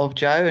about a lot of,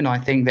 Joe, and I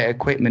think that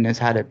equipment has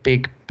had a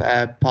big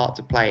part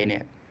to play in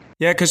it.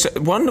 Yeah, because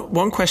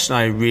one question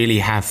I really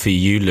have for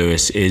you,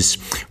 Lewis, is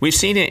we've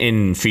seen it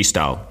in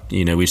freestyle.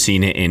 We've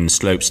seen it in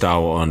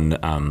slopestyle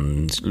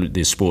on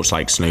the sports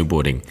like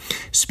snowboarding.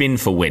 Spin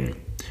for win.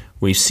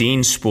 We've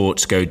seen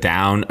sports go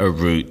down a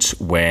route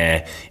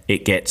where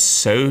it gets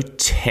so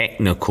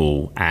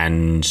technical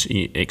and,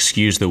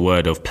 excuse the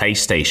word of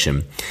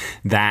PlayStation,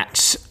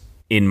 that,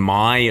 in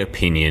my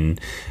opinion,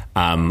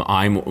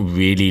 I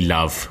really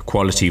love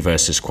quality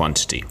versus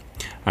quantity.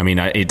 I mean,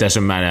 it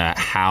doesn't matter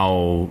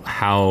how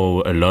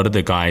a lot of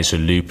the guys are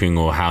looping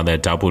or how they're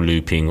double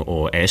looping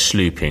or S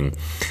looping.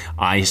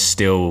 I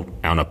still,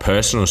 on a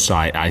personal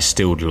side, I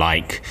still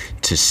like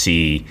to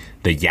see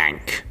the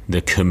yank,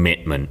 the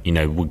commitment,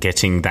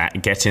 getting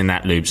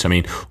that loops. I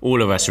mean,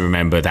 all of us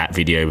remember that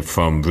video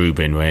from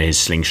Ruben where his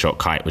slingshot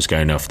kite was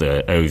going over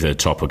the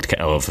top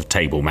of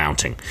table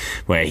mounting,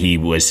 where he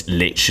was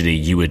literally,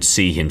 you would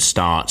see him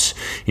start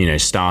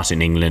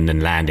in England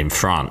and land in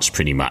France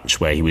pretty much,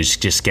 where he was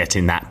just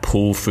getting that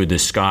pull through the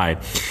sky.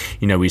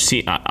 We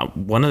see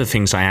one of the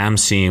things I am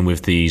seeing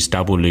with these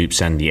double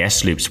loops and the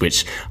S loops,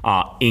 which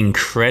are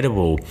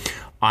incredible.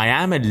 I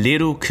am a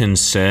little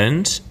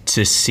concerned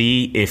to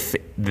see if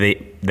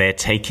they're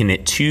taking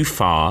it too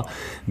far,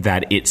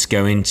 that it's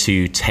going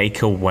to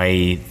take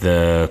away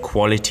the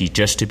quality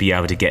just to be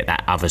able to get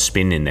that other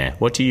spin in there.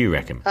 What do you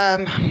reckon?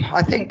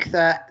 I think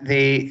that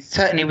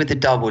certainly with the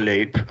double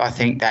loop, I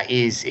think that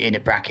is in a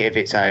bracket of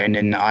its own,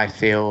 and I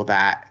feel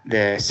that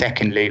the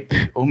second loop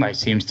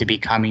almost seems to be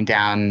coming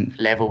down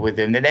level with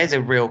them. There's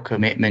a real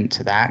commitment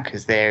to that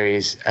because there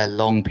is a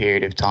long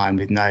period of time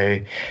with no.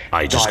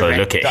 I just got to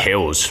look at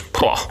hills.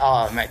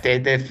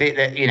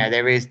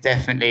 There is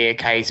definitely a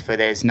case for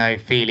there's no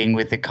feeling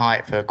with the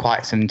kite for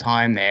quite some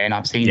time there, and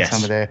I've seen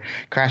some of the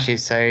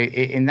crashes. So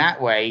in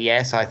that way,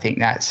 yes, I think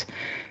that's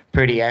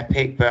pretty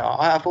epic. But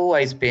I've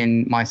always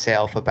been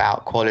myself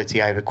about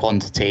quality over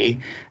quantity.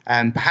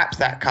 Perhaps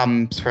that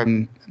comes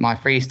from my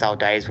freestyle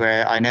days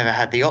where I never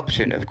had the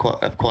option of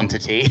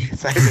quantity.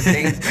 So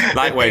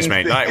lightweights,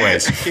 mate,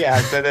 lightweights. Yeah,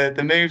 so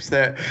the moves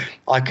that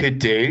I could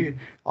do,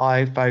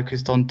 I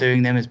focused on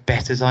doing them as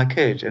best as I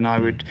could, and I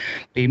would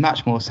be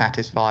much more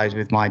satisfied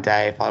with my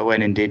day if I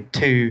went and did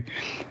 2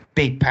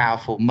 big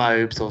powerful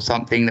mobs or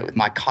something that with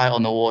my kite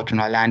on the water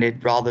and I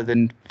landed, rather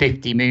than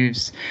 50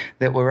 moves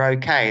that were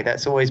okay.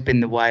 That's always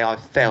been the way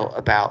I've felt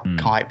about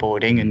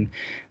kiteboarding, and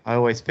I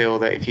always feel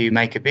that if you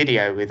make a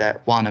video with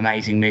that one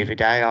amazing move a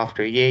day,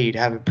 after a year you'd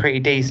have a pretty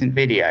decent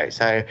video.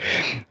 So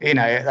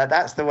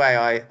that's the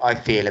way I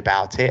feel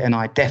about it, and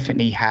I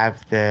definitely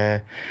have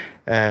the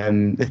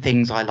the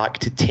things I like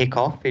to tick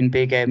off in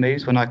big air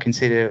moves when I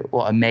consider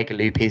what a mega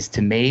loop is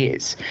to me.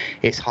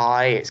 It's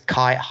high, it's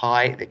kite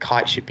height, the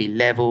kite should be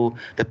level,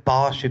 the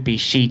bar should be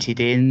sheeted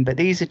in, but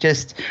these are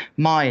just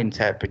my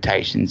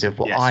interpretations of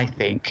what I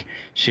think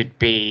should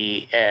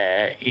be,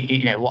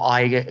 what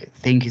I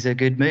think is a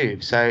good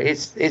move. So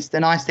it's the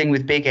nice thing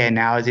with big air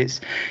now is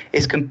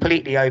it's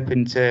completely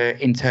open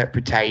to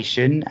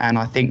interpretation, and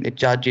I think the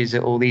judges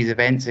at all these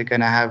events are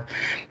going to have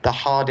the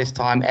hardest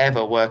time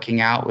ever working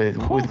out with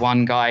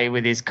one guy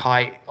with his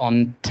kite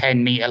on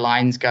 10-meter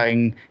lines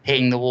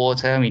hitting the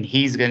water. I mean,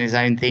 he's got his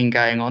own thing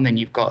going on. Then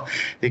you've got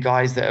the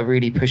guys that are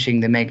really pushing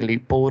the mega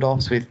loop board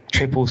offs with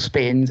triple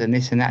spins and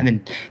this and that, and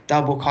then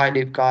double kite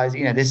loop guys.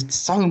 There's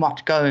so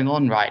much going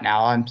on right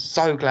now. I'm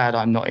so glad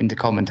I'm not into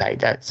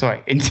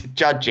into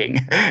judging.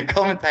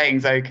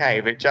 Commentating's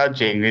okay, but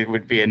judging, it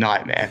would be a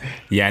nightmare.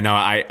 Yeah, no,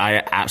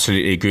 I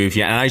absolutely agree with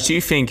you. And I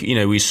do think,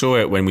 we saw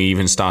it when we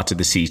even started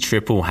to see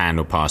triple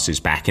handle passes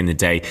back in the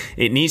day.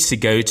 It needs to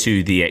go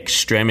to the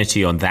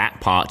extremity on that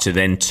part to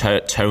then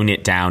tone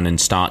it down and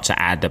start to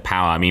add the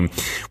power. I mean,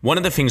 one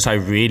of the things I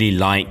really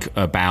like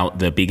about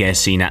the big air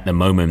scene at the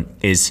moment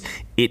is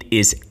it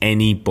is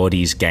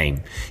anybody's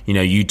game.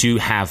 You do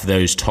have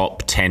those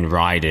top 10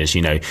 riders.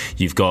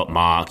 You've got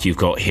Mark, you've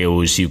got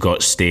Hills, you've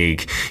got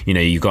Stig,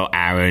 you've got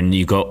Aaron,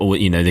 you've got all,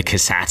 the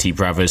Casati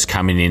brothers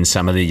coming in,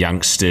 some of the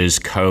youngsters,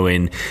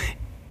 Cohen.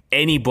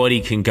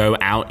 Anybody can go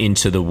out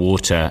into the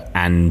water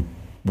and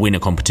win a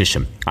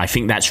competition. I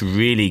think that's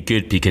really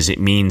good because it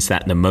means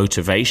that the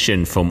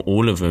motivation from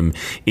all of them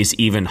is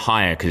even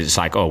higher, because it's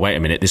like, oh, wait a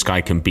minute, this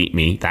guy can beat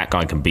me, that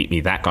guy can beat me,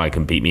 that guy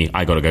can beat me,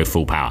 I got to go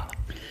full power.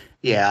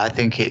 Yeah, I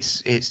think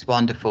it's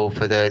wonderful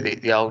for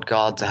the old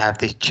guard to have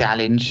this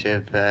challenge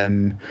of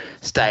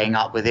staying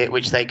up with it,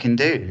 which they can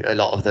do, a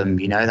lot of them.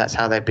 That's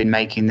how they've been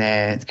making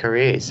their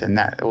careers, and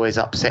that always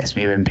upsets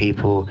me when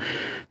people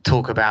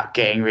talk about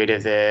getting rid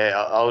of the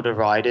older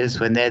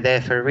riders when they're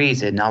there for a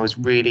reason. I was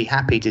really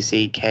happy to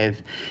see Kev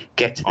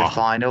get to the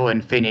final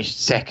and finish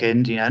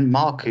second. And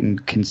Mark can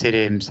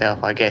consider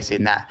himself, I guess,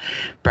 in that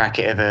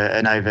bracket of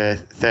an over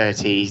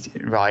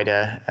 30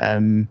 rider.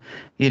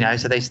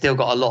 So they still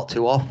got a lot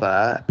to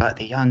offer, but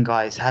the young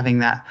guys having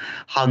that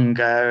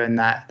hunger and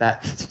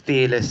that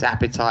fearless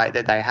appetite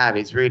that they have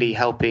is really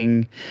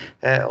helping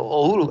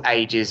all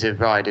ages of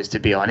riders, to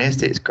be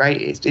honest. It's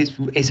great.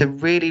 It's a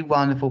really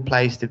wonderful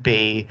place to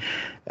be.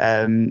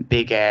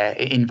 Big air,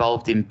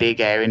 involved in big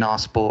air in our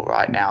sport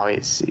right now.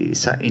 It's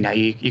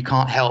you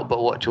can't help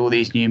but watch all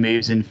these new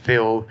moves and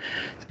feel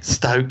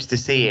stoked to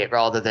see it,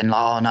 rather than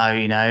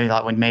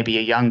like when maybe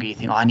you're younger you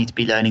think, I need to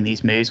be learning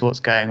these moves, what's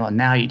going on.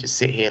 Now you just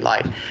sit here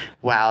like,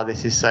 wow,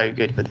 this is so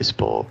good for the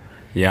sport.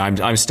 Yeah,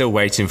 I'm still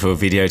waiting for a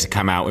video to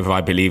come out with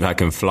I Believe I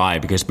Can Fly,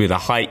 because with the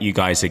height you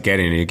guys are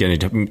getting, you're going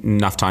to have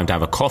enough time to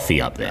have a coffee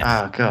up there.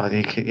 Oh, God.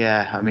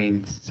 I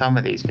mean, some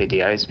of these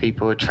videos,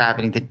 people are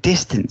traveling the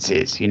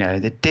distances,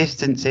 the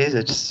distances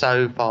are just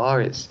so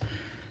far. It's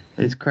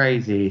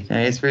crazy.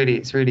 It's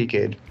really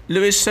good.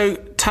 Lewis, so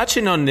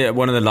touching on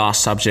one of the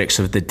last subjects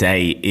of the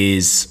day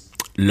is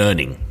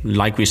learning.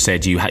 Like we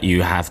said, you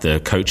have the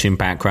coaching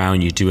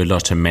background, you do a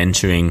lot of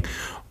mentoring.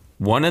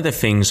 One of the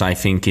things I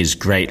think is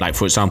great, like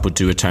for example,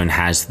 Duotone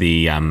has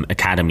the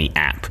Academy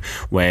app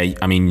where,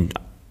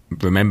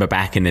 remember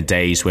back in the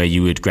days where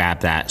you would grab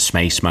that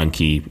Space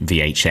Monkey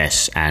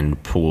VHS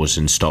and pause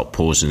and stop,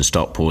 pause and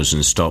stop, pause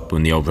and stop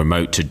on the old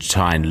remote to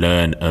try and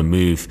learn a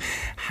move.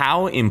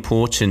 How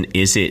important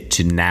is it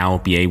to now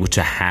be able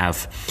to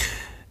have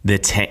the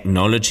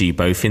technology,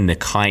 both in the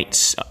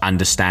kites,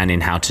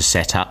 understanding how to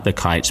set up the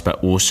kites,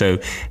 but also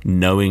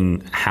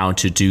knowing how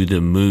to do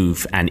the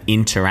move and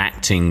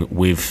interacting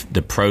with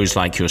the pros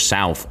like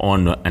yourself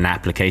on an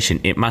application?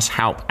 It must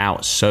help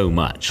out so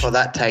much. Well,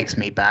 that takes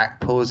me back,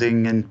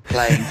 pausing and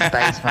playing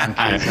Space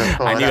Monkeys.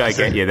 I knew I'd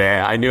get you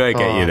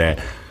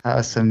there. That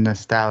was some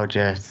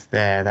nostalgia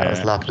there. That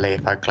was lovely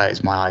if I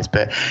closed my eyes.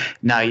 But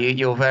no,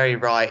 you're very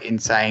right in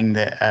saying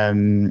that,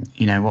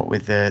 what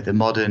with the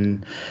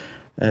modern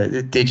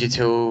the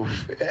digital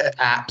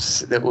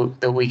apps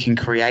that we can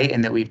create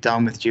and that we've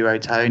done with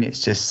Duotone,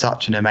 it's just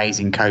such an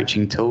amazing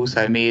coaching tool.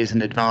 So me as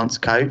an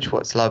advanced coach,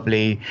 what's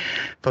lovely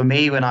for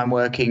me when I'm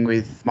working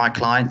with my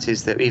clients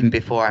is that even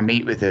before I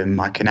meet with them,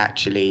 I can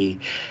actually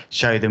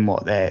show them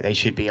what they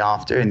should be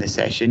after in the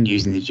session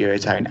using the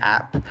Duotone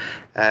app.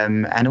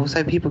 And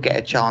also people get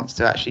a chance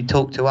to actually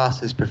talk to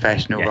us as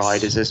professional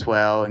riders as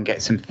well and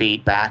get some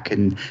feedback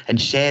and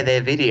share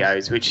their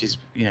videos, which is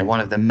one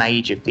of the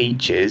major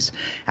features,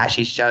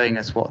 actually showing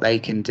us what they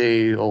can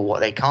do or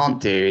what they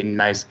can't do in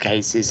most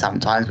cases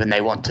sometimes when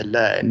they want to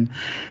learn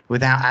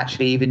without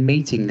actually even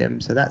meeting them.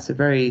 So that's a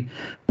very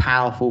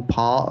powerful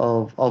part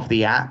of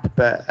the app.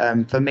 But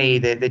for me,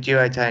 the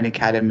Duotone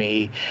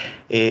Academy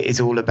is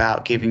all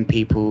about giving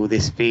people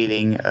this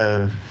feeling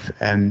of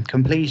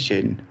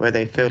completion, where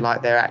they feel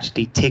like they're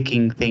actually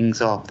ticking things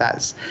off.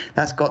 That's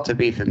got to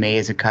be, for me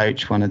as a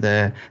coach, one of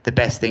the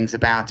best things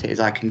about it is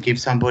I can give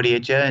somebody a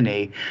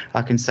journey.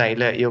 I can say,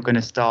 look, you're going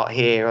to start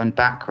here on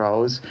back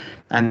rolls,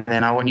 and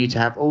then I want you to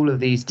have all of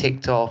these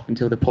ticked off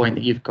until the point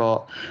that you've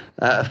got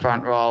a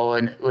front roll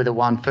and with a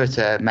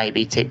 1-footer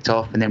maybe ticked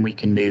off, and then we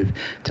can move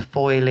to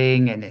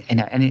foiling, and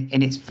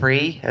it's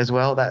free as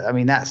well.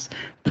 That's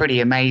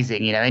pretty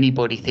amazing.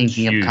 Anybody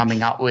thinking of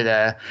coming up with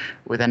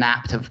an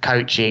app of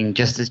coaching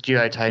just as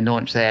Duotone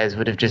launched theirs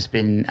would have just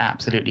been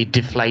absolutely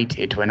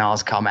deflated when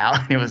ours come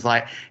out. It was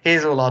like,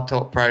 here's all our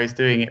top pros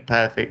doing it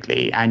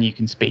perfectly, and you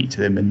can speak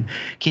to them and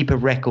keep a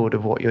record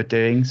of what you're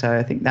doing. So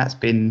I think that's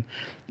been,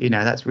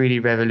 that's really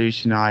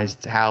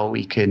revolutionized how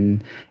we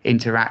can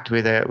interact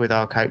with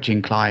our coaching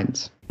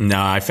clients. No,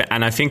 I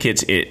think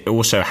it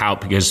also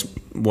helped because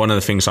one of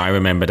the things I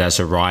remembered as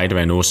a rider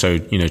and also,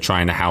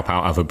 trying to help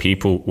out other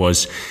people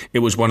was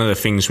one of the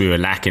things we were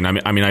lacking.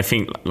 I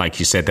think, like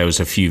you said, there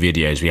was a few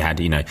videos. We had,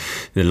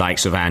 the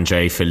likes of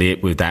Andre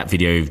Philippe with that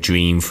video of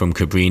Dream from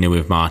Cabrina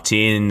with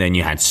Martin. Then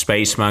you had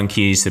Space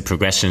Monkeys, the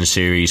progression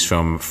series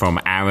from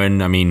Aaron.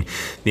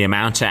 The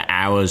amount of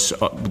hours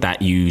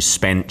that you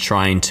spent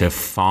trying to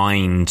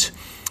find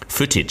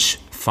footage,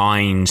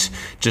 find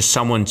just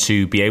someone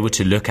to be able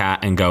to look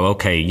at and go,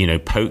 okay,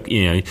 poke,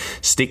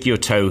 stick your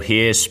toe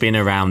here, spin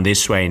around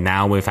this way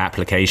now with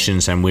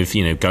applications and with,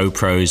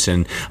 GoPros.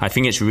 And I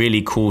think it's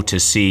really cool to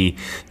see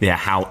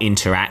how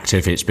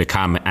interactive it's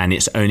become, and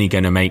it's only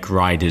going to make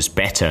riders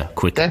better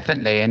quicker.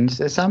 Definitely. And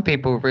some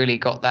people really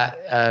got that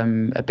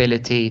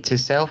ability to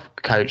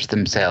self-coach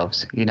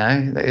themselves,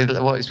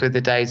 What's with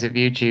the days of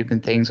YouTube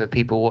and things where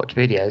people watch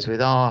videos. With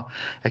our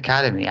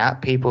Academy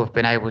app, people have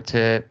been able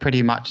to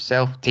pretty much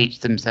self-teach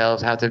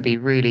themselves how to be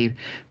really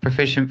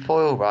proficient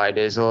foil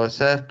riders or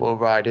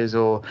surfboard riders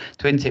or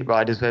twin tip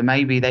riders, where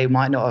maybe they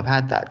might not have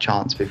had that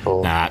chance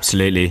before. No,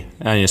 absolutely.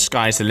 The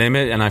sky's the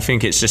limit, and I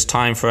think it's just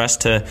time for us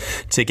to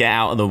get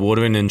out of the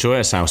water and enjoy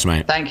ourselves,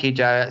 mate. Thank you,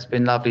 Joe. It's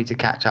been lovely to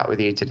catch up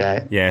with you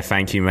today. Yeah,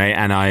 thank you, mate.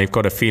 And I've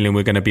got a feeling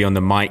we're going to be on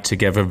the mic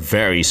together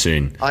very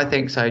soon. I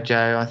think so,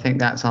 Joe. I think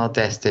that's our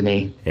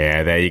destiny.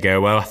 Yeah, there you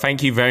go. Well,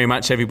 thank you very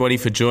much, everybody,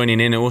 for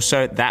joining in.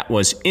 Also, that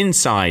was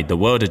Inside the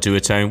World of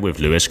Duotone with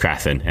Lewis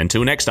Crathern.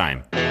 Until next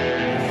time.